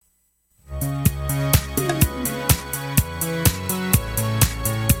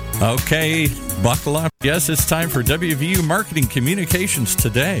Okay, buckle up. Yes, it's time for WVU Marketing Communications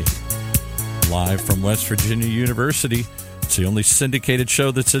Today. Live from West Virginia University. It's the only syndicated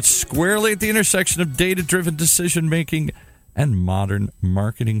show that sits squarely at the intersection of data-driven decision-making and modern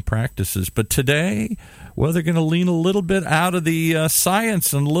marketing practices. But today, well, they're going to lean a little bit out of the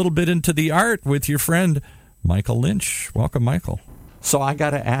science and a little bit into the art with your friend, Michael Lynch. Welcome, Michael. So I got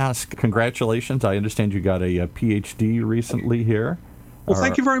to ask, congratulations. I understand you got a PhD recently here. Well,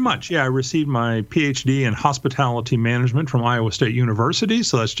 thank you very much. Yeah, I received my PhD in hospitality management from Iowa State University.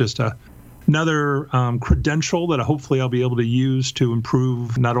 So that's just another credential that hopefully I'll be able to use to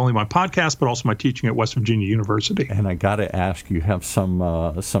improve not only my podcast, but also my teaching at West Virginia University. And I got to ask, you have some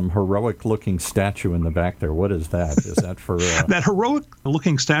heroic-looking statue in the back there. What is that? Is that for... That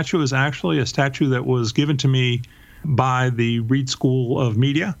heroic-looking statue is actually a statue that was given to me by the Reed School of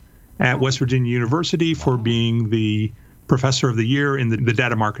Media at West Virginia University for being the Professor of the Year in the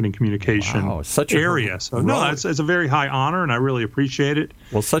data marketing communication area. So it's a very high honor, and I really appreciate it.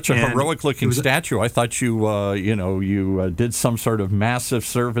 Well, such a heroic-looking statue. I thought you did some sort of massive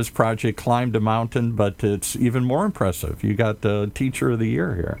service project, climbed a mountain, but it's even more impressive. You got the Teacher of the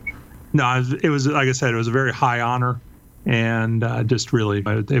Year here. No, it was like I said, it was a very high honor, and just really,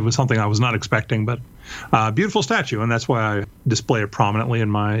 it was something I was not expecting, but beautiful statue, and that's why I display it prominently in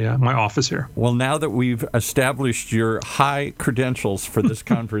my office here. Well, now that we've established your high credentials for this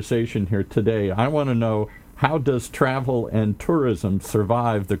conversation here today, I want to know, how does travel and tourism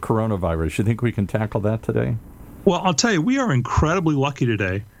survive the coronavirus? You think we can tackle that today? Well, I'll tell you, we are incredibly lucky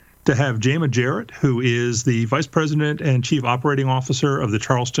today to have Jayma Jarrett, who is the Vice President and Chief Operating Officer of the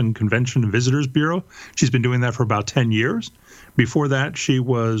Charleston Convention and Visitors Bureau. She's been doing that for about 10 years. Before that, she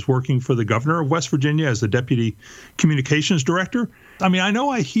was working for the governor of West Virginia as the Deputy Communications Director. I mean, I know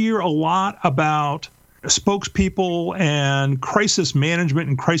I hear a lot about spokespeople and crisis management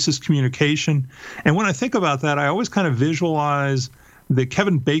and crisis communication. And when I think about that, I always kind of visualize the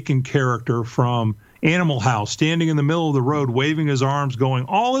Kevin Bacon character from Animal House standing in the middle of the road, waving his arms, going,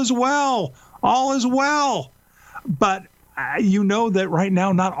 "All is well, all is well." But you know that right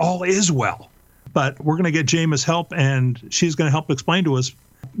now, not all is well. But we're going to get Jayma's help, and she's going to help explain to us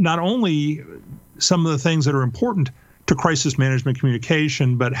not only some of the things that are important to crisis management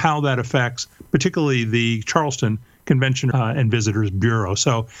communication, but how that affects particularly the Charleston Convention and Visitors Bureau.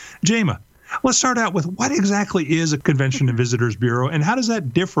 So, Jayma, let's start out with what exactly is a Convention and Visitors Bureau, and how does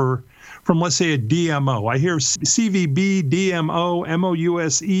that differ from, let's say, a DMO? I hear CVB, DMO,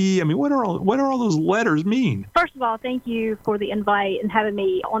 MOUSE. I mean, what are all those letters mean? First of all, thank you for the invite and having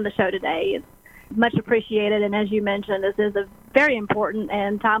me on the show today. It's much appreciated, and as you mentioned, this is a very important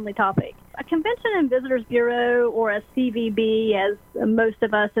and timely topic. A Convention and Visitors Bureau, or a CVB, as most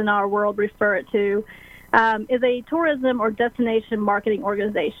of us in our world refer it to, is a tourism or destination marketing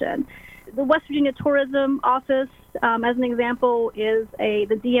organization. The West Virginia Tourism Office, as an example, is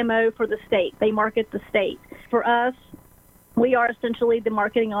the DMO for the state. They market the state. For us, we are essentially the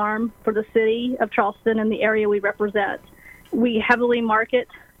marketing arm for the city of Charleston and the area we represent. We heavily market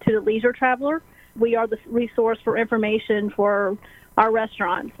to the leisure traveler. We are the resource for information for our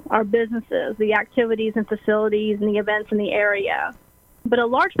restaurants, our businesses, the activities and facilities and the events in the area. But a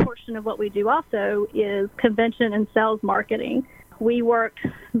large portion of what we do also is convention and sales marketing. We work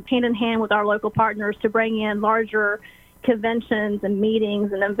hand in hand with our local partners to bring in larger conventions and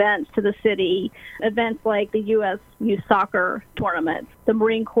meetings and events to the city, events like the U.S. Youth Soccer Tournament, the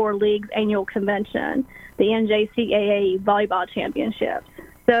Marine Corps League's annual convention, the NJCAA Volleyball Championships.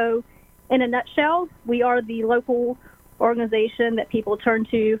 So, in a nutshell, we are the local organization that people turn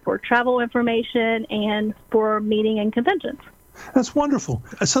to for travel information and for meeting and conventions. That's wonderful.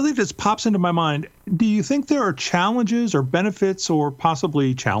 Something that pops into my mind, do you think there are challenges or benefits or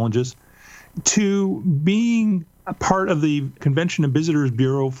possibly challenges to being a part of the Convention and Visitors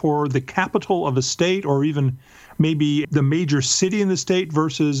Bureau for the capital of a state, or even maybe the major city in the state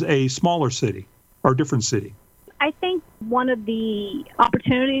versus a smaller city or different city? I think one of the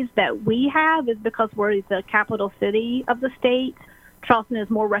opportunities that we have is because we're the capital city of the state. Charleston is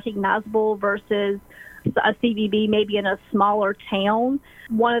more recognizable versus a CVB maybe in a smaller town.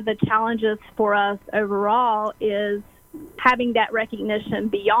 One of the challenges for us overall is having that recognition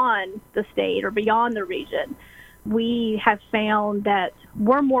beyond the state or beyond the region. We have found that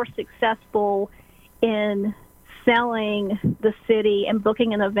we're more successful in selling the city and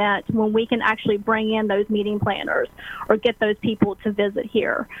booking an event when we can actually bring in those meeting planners or get those people to visit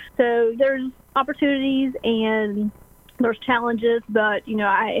here. So there's opportunities and there's challenges, but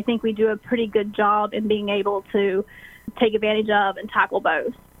I think we do a pretty good job in being able to take advantage of and tackle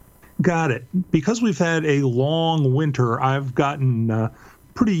both. Got it. Because we've had a long winter, I've gotten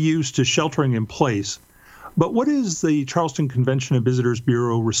pretty used to sheltering in place. But what is the Charleston Convention and Visitors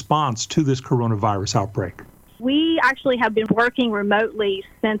Bureau response to this coronavirus outbreak? We actually have been working remotely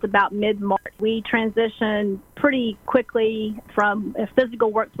since about mid-March. We transitioned pretty quickly from a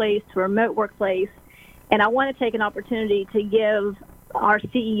physical workplace to a remote workplace. And I want to take an opportunity to give our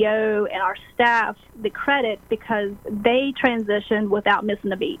CEO and our staff the credit because they transitioned without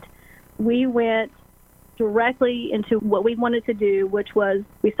missing a beat. We went directly into what we wanted to do, which was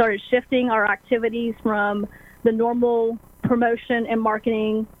we started shifting our activities from the normal promotion and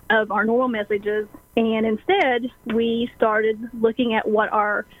marketing of our normal messages. And instead, we started looking at what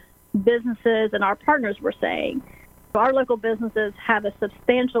our businesses and our partners were saying. Our local businesses have a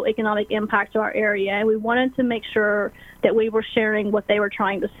substantial economic impact to our area, and we wanted to make sure that we were sharing what they were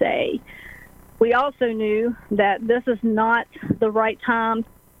trying to say. We also knew that this is not the right time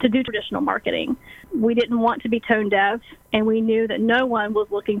to do traditional marketing. We didn't want to be tone deaf, and we knew that no one was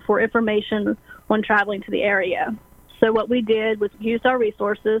looking for information when traveling to the area. So what we did was use our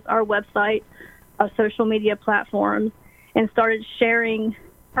resources, our website, our social media platforms, and started sharing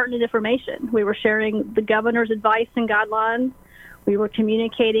pertinent information. We were sharing the governor's advice and guidelines. We were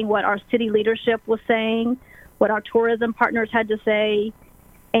communicating what our city leadership was saying, what our tourism partners had to say,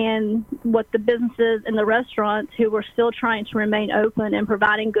 and what the businesses and the restaurants who were still trying to remain open and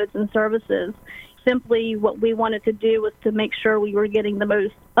providing goods and services. Simply what we wanted to do was to make sure we were getting the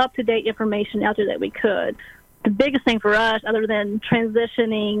most up-to-date information out there that we could. The biggest thing for us, other than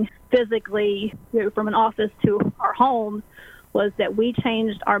transitioning physically from an office to our homes, was that we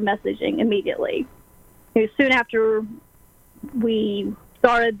changed our messaging immediately. Soon after we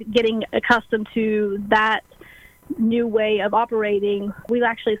started getting accustomed to that new way of operating, we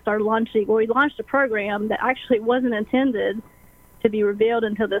actually we launched a program that actually wasn't intended to be revealed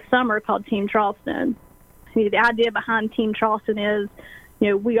until this summer called Team Charleston. The idea behind Team Charleston is,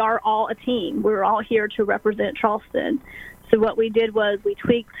 we are all a team. We're all here to represent Charleston. So what we did was we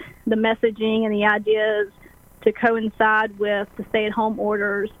tweaked the messaging and the ideas to coincide with the stay-at-home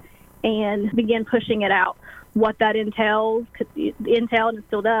orders and begin pushing it out. What that entailed and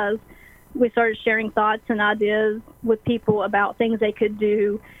still does, we started sharing thoughts and ideas with people about things they could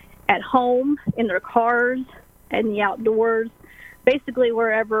do at home, in their cars, in the outdoors, basically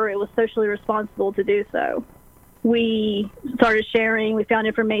wherever it was socially responsible to do so. We started sharing, we found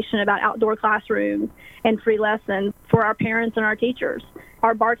information about outdoor classrooms and free lessons for our parents and our teachers.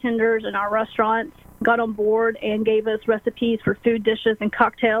 Our bartenders and our restaurants got on board and gave us recipes for food dishes and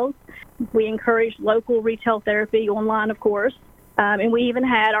cocktails. We encouraged local retail therapy online, of course. And we even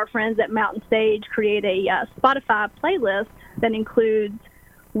had our friends at Mountain Stage create a Spotify playlist that includes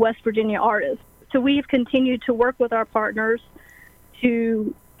West Virginia artists. So we've continued to work with our partners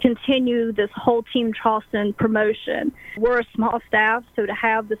to continue this whole Team Charleston promotion. We're a small staff, so to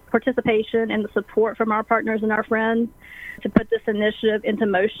have this participation and the support from our partners and our friends to put this initiative into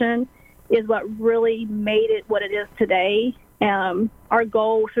motion is what really made it what it is today. Our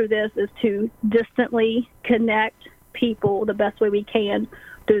goal through this is to distantly connect people the best way we can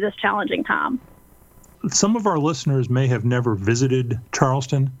through this challenging time. Some of our listeners may have never visited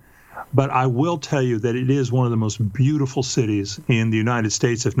Charleston, but I will tell you that it is one of the most beautiful cities in the United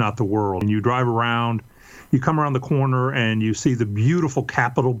States, if not the world. And you drive around, you come around the corner, and you see the beautiful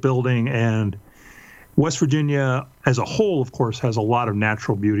Capitol building. And West Virginia as a whole, of course, has a lot of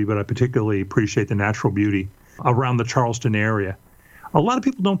natural beauty, but I particularly appreciate the natural beauty around the Charleston area. A lot of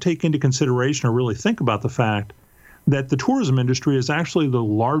people don't take into consideration or really think about the fact that the tourism industry is actually the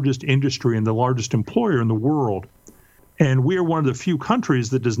largest industry and the largest employer in the world. And we are one of the few countries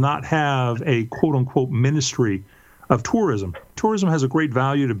that does not have a quote-unquote ministry of tourism. Tourism has a great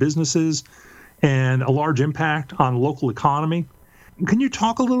value to businesses and a large impact on the local economy. Can you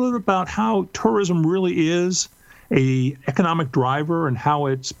talk a little bit about how tourism really is an economic driver and how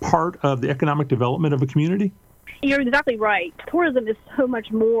it's part of the economic development of a community? You're exactly right. Tourism is so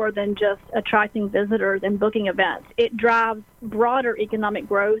much more than just attracting visitors and booking events. It drives broader economic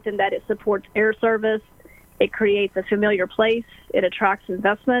growth in that it supports air service, it creates a familiar place, it attracts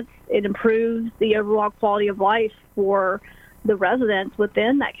investments, it improves the overall quality of life for the residents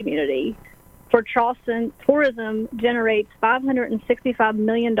within that community. For Charleston, tourism generates $565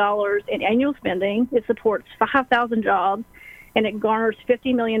 million in annual spending. It supports 5,000 jobs, and it garners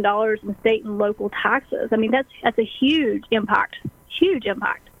 $50 million in state and local taxes. I mean, that's a huge impact, huge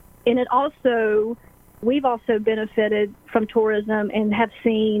impact. And we've also benefited from tourism and have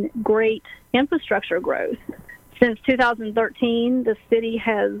seen great infrastructure growth. Since 2013, the city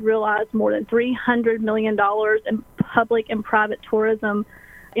has realized more than $300 million in public and private tourism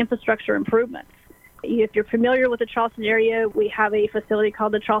infrastructure improvements. If you're familiar with the Charleston area, we have a facility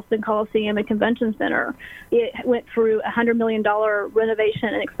called the Charleston Coliseum and Convention Center. It went through a $100 million renovation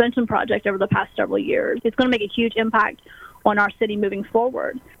and expansion project over the past several years. It's going to make a huge impact on our city moving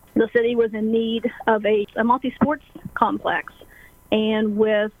forward. The city was in need of a multi-sports complex, and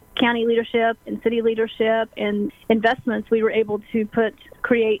with county leadership and city leadership and investments, we were able to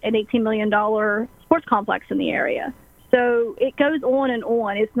create an $18 million sports complex in the area. So it goes on and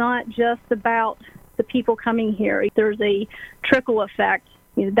on. It's not just about the people coming here. There's a trickle effect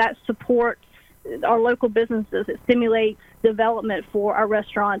that supports our local businesses. It stimulates development for our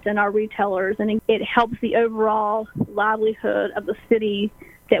restaurants and our retailers, and it helps the overall livelihood of the city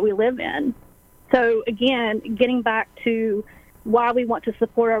that we live in. So again, getting back to why we want to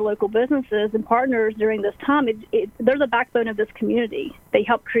support our local businesses and partners during this time, they're the backbone of this community. They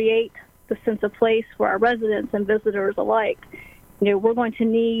help create the sense of place for our residents and visitors alike. We're going to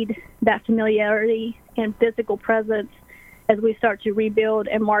need that familiarity and physical presence as we start to rebuild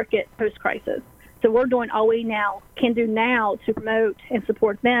and market post-crisis. So we're doing all we can do now to promote and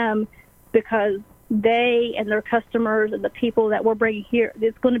support them, because they and their customers and the people that we're bringing here,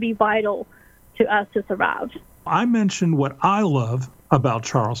 it's going to be vital to us to survive. I mentioned what I love about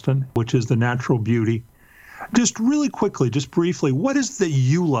Charleston, which is the natural beauty. Just really quickly, just briefly, what is it that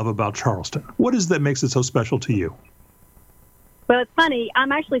you love about Charleston? What is that makes it so special to you? Well, it's funny.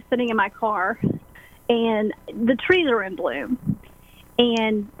 I'm actually sitting in my car, and the trees are in bloom.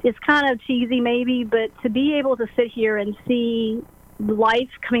 And it's kind of cheesy maybe, but to be able to sit here and see life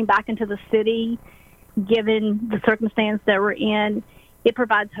coming back into the city, given the circumstance that we're in, it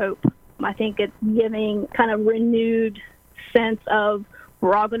provides hope. I think it's giving kind of renewed sense of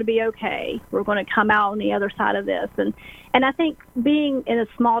we're all going to be okay. We're going to come out on the other side of this. And I think being in a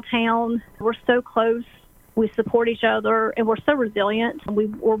small town, we're so close. We support each other, and we're so resilient.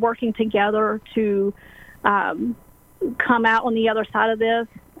 We're working together to come out on the other side of this.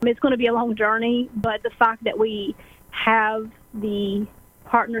 It's going to be a long journey, but the fact that we have the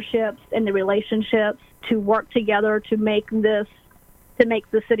partnerships and the relationships to work together to make the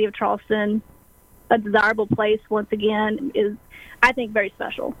city of Charleston a desirable place once again is, I think, very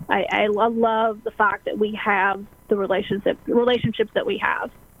special. I love the fact that we have the relationships that we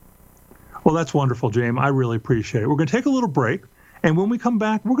have. Well, that's wonderful, James. I really appreciate it. We're going to take a little break, and when we come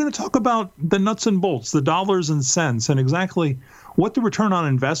back, we're going to talk about the nuts and bolts, the dollars and cents, and exactly what the return on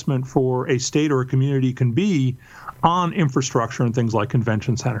investment for a state or a community can be on infrastructure and things like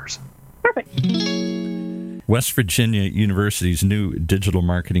convention centers. Perfect. West Virginia University's new Digital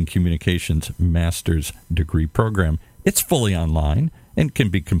Marketing Communications Master's Degree program. It's fully online and can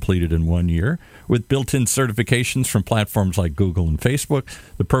be completed in 1 year. With built-in certifications from platforms like Google and Facebook,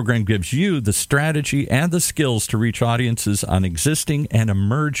 the program gives you the strategy and the skills to reach audiences on existing and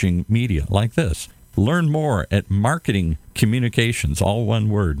emerging media like this. Learn more at Marketing Communications, all one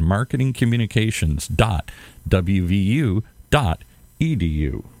word,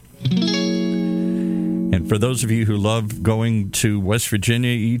 marketingcommunications.wvu.edu. And for those of you who love going to West Virginia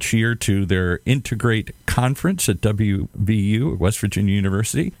each year to their Integrate Conference at WVU, West Virginia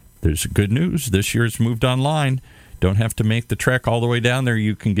University, there's good news. This year's moved online. Don't have to make the trek all the way down there.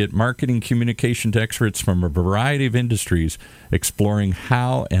 You can get marketing communications experts from a variety of industries exploring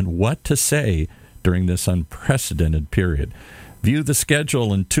how and what to say during this unprecedented period. View the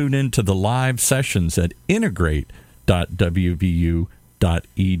schedule and tune in to the live sessions at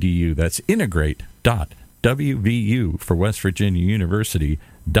integrate.wvu.edu. That's integrate.wvu for West Virginia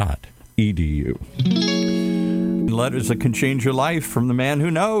University.edu. Letters that can change your life from the man who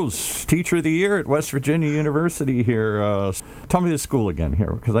knows. Teacher of the Year at West Virginia University here. Tell me the school again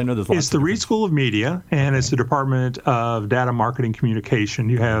here, because I know there's lots. It's the Reed School of Media, and it's the Department of Data Marketing Communication.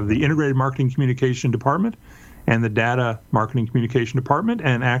 You have the Integrated Marketing Communication Department and the Data Marketing Communication Department,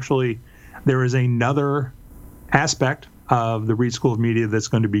 and actually there is another aspect of the Reed School of Media that's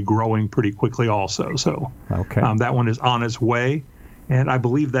going to be growing pretty quickly also. So that one is on its way. And I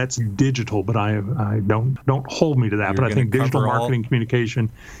believe that's digital, but I don't hold me to that. But I think digital marketing communication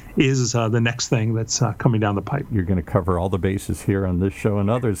is the next thing that's coming down the pipe. You're going to cover all the bases here on this show and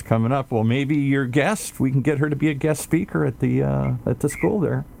others coming up. Well, maybe your guest, we can get her to be a guest speaker at the school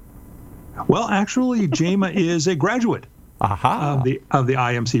there. Well, actually, Jema is a graduate of the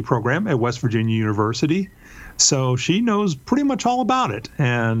IMC program at West Virginia University. So she knows pretty much all about it,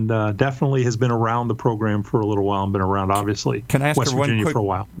 and definitely has been around the program for a little while and been around, obviously, West Virginia for a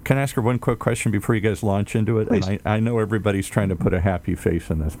while. Can I ask her one quick question before you guys launch into it? Please. And I know everybody's trying to put a happy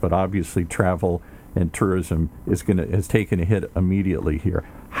face on this, but obviously travel and tourism has taken a hit immediately here.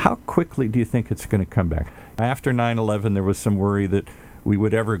 How quickly do you think it's going to come back? After 9/11, there was some worry that we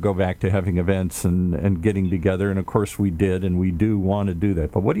would ever go back to having events and getting together. And of course we did, and we do want to do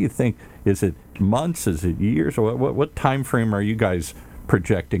that. But what do you think? Is it months? Is it years? Or what time frame are you guys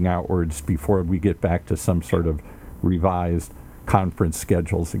projecting outwards before we get back to some sort of revised conference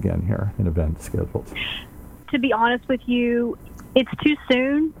schedules again here and event schedules? To be honest with you, it's too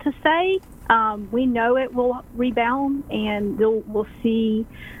soon to say. We know it will rebound, and we'll see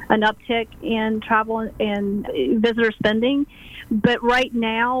an uptick in travel and visitor spending. But right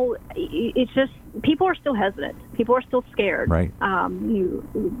now, it's just people are still hesitant. People are still scared. Right. I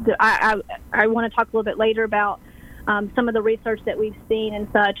want to talk a little bit later about some of the research that we've seen and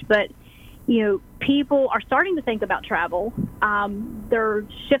such, but people are starting to think about travel. They're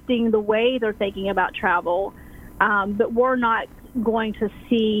shifting the way they're thinking about travel, but we're not going to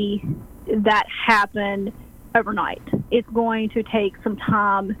see that happen overnight. It's going to take some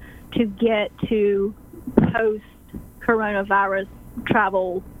time to get to post-coronavirus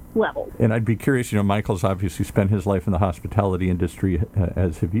travel levels. And I'd be curious, Michael's obviously spent his life in the hospitality industry,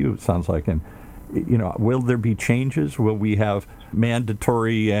 as have you, it sounds like, and will there be changes? Will we have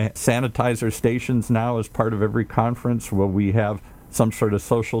mandatory sanitizer stations now as part of every conference? Will we have some sort of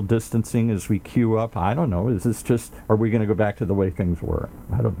social distancing as we queue up? I don't know. Is this just, are we going to go back to the way things were?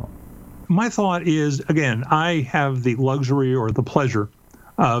 I don't know. My thought is, again, I have the luxury or the pleasure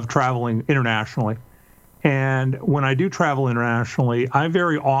of traveling internationally. And when I do travel internationally, I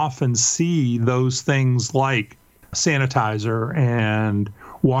very often see those things like sanitizer and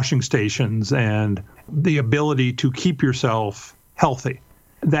washing stations and the ability to keep yourself healthy.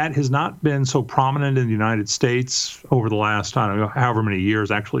 That has not been so prominent in the United States over the last, I don't know, however many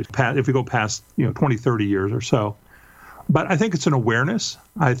years, actually, if we go past 20, 30 years or so. But I think it's an awareness.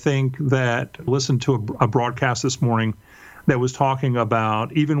 I think that I listened to a broadcast this morning that was talking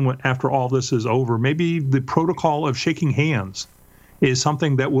about, even after all this is over, maybe the protocol of shaking hands is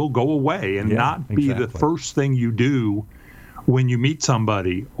something that will go away and not be the first thing you do when you meet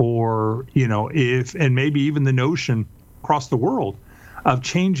somebody, or, and maybe even the notion across the world of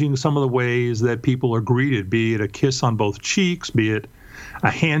changing some of the ways that people are greeted, be it a kiss on both cheeks, be it a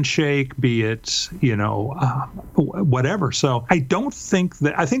handshake, be it, whatever. So I don't think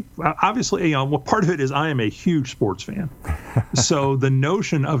that, I think obviously, part of it is I am a huge sports fan. So the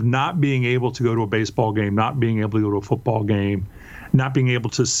notion of not being able to go to a baseball game, not being able to go to a football game, not being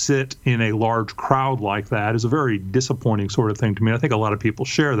able to sit in a large crowd like that is a very disappointing sort of thing to me. I think a lot of people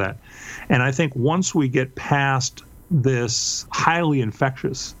share that. And I think once we get past this highly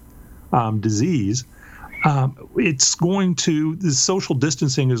infectious disease, the social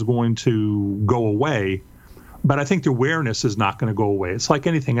distancing is going to go away, but I think the awareness is not going to go away. It's like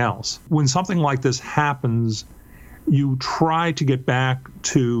anything else. When something like this happens, you try to get back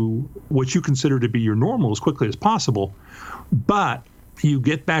to what you consider to be your normal as quickly as possible, but you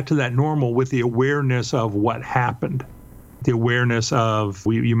get back to that normal with the awareness of what happened, the awareness of,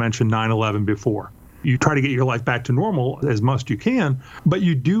 you mentioned 9/11 before. You try to get your life back to normal as much as you can, but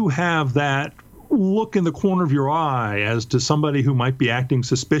you do have that look in the corner of your eye as to somebody who might be acting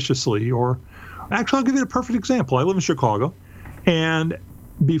suspiciously. Or actually, I'll give you a perfect example. I live in Chicago, and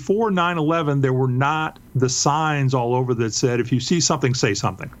before 9/11, there were not the signs all over that said, if you see something, say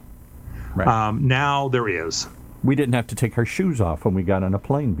something. Right. Now there is. We didn't have to take our shoes off when we got on a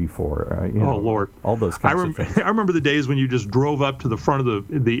plane before. Lord. All those kinds of things. I remember the days when you just drove up to the front of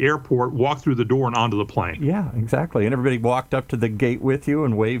the airport, walked through the door, and onto the plane. Yeah, exactly. And everybody walked up to the gate with you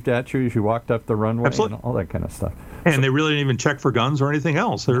and waved at you as you walked up the runway. Absolutely. And all that kind of stuff. And they really didn't even check for guns or anything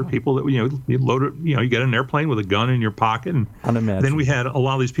else. There are people that, you load it, you get an airplane with a gun in your pocket. And then we had a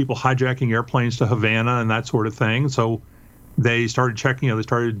lot of these people hijacking airplanes to Havana and that sort of thing. So they started checking,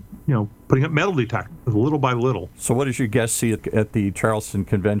 putting up metal detectors little by little. So what does your guest see at the Charleston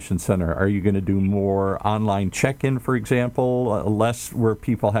Convention Center? Are you going to do more online check-in, for example, less where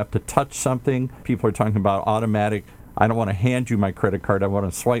people have to touch something? People are talking about automatic, I don't want to hand you my credit card, I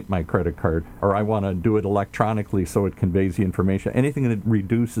want to swipe my credit card, or I want to do it electronically so it conveys the information. Anything that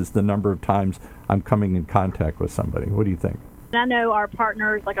reduces the number of times I'm coming in contact with somebody. What do you think? I know our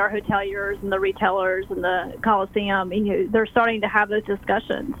partners, like our hoteliers and the retailers and the Coliseum, they're starting to have those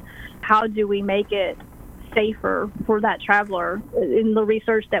discussions. How do we make it safer for that traveler? In the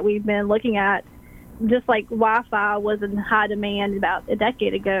research that we've been looking at, just like Wi-Fi was in high demand about a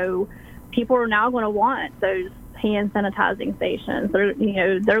decade ago, people are now going to want those hand sanitizing stations. They're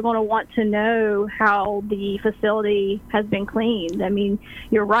going to want to know how the facility has been cleaned. I mean,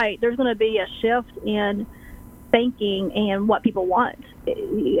 you're right. There's going to be a shift in thinking and what people want.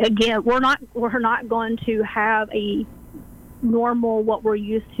 Again, we're not going to have a normal, what we're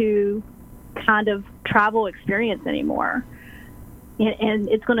used to kind of travel experience anymore. and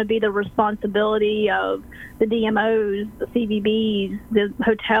it's going to be the responsibility of the DMOs, the CVBs, the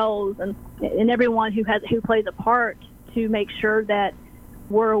hotels, and everyone who plays a part to make sure that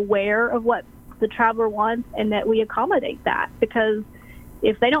we're aware of what the traveler wants and that we accommodate that. Because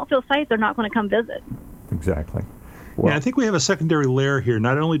if they don't feel safe, they're not going to come visit. Exactly. Well, I think we have a secondary layer here.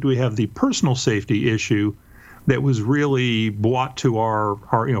 Not only do we have the personal safety issue that was really brought to our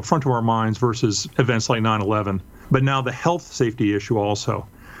front of our minds versus events like 9/11, but now the health safety issue also.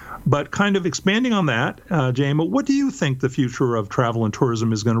 But kind of expanding on that, Jayma, what do you think the future of travel and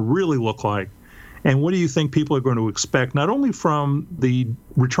tourism is going to really look like? And what do you think people are going to expect, not only from the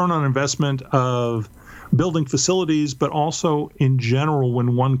return on investment of building facilities, but also in general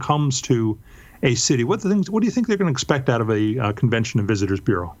when one comes to a city? What do you think they're going to expect out of a Convention and Visitors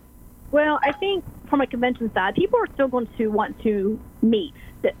Bureau? Well, I think from a convention side, people are still going to want to meet.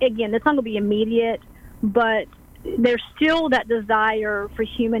 Again, it's not going to be immediate, but there's still that desire for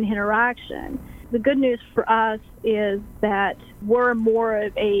human interaction. The good news for us is that we're more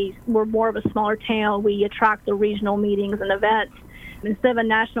of a smaller town. We attract the regional meetings and events. Instead of a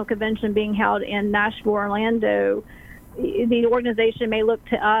national convention being held in Nashville, Orlando, the organization may look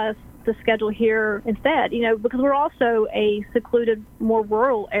to us to schedule here instead, because we're also a secluded, more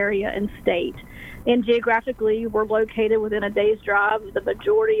rural area and state. And geographically, we're located within a day's drive of the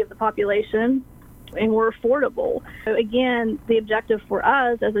majority of the population, and we're affordable. So again, the objective for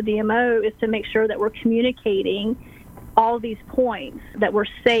us as a DMO is to make sure that we're communicating all these points, that we're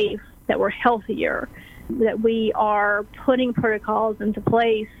safe, that we're healthier, that we are putting protocols into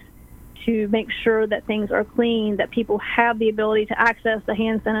place to make sure that things are clean, that people have the ability to access the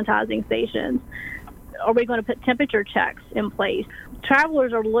hand sanitizing stations. Are we going to put temperature checks in place?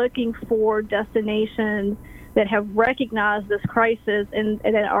 Travelers are looking for destinations that have recognized this crisis and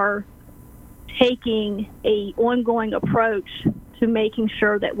that are taking an ongoing approach to making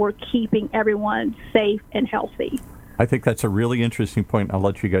sure that we're keeping everyone safe and healthy. I think that's a really interesting point. I'll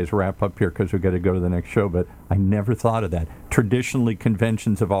let you guys wrap up here because we've got to go to the next show, but I never thought of that. Traditionally,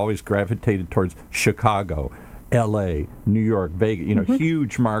 conventions have always gravitated towards Chicago, L.A., New York, Vegas,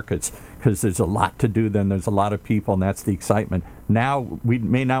 huge markets, because there's a lot to do then. There's a lot of people, and that's the excitement. Now, we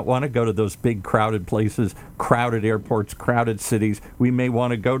may not want to go to those big crowded places, crowded airports, crowded cities. We may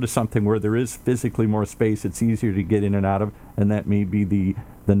want to go to something where there is physically more space. It's easier to get in and out of, and that may be the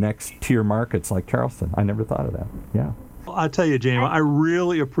next tier markets like Charleston. I never thought of that. Yeah. Well, I tell you, Jayma, I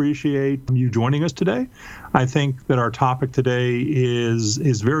really appreciate you joining us today. I think that our topic today is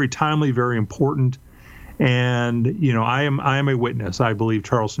very timely, very important. And, I am a witness. I believe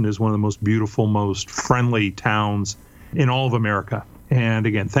Charleston is one of the most beautiful, most friendly towns in all of America. And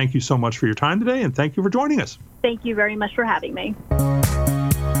again, thank you so much for your time today, and thank you for joining us. Thank you very much for having me.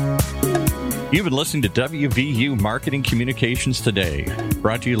 You've been listening to WVU Marketing Communications Today,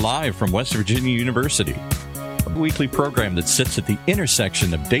 brought to you live from West Virginia University, a weekly program that sits at the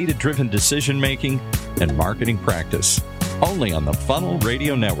intersection of data-driven decision-making and marketing practice, only on the Funnel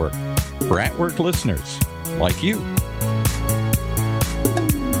Radio Network, for at-work listeners like you.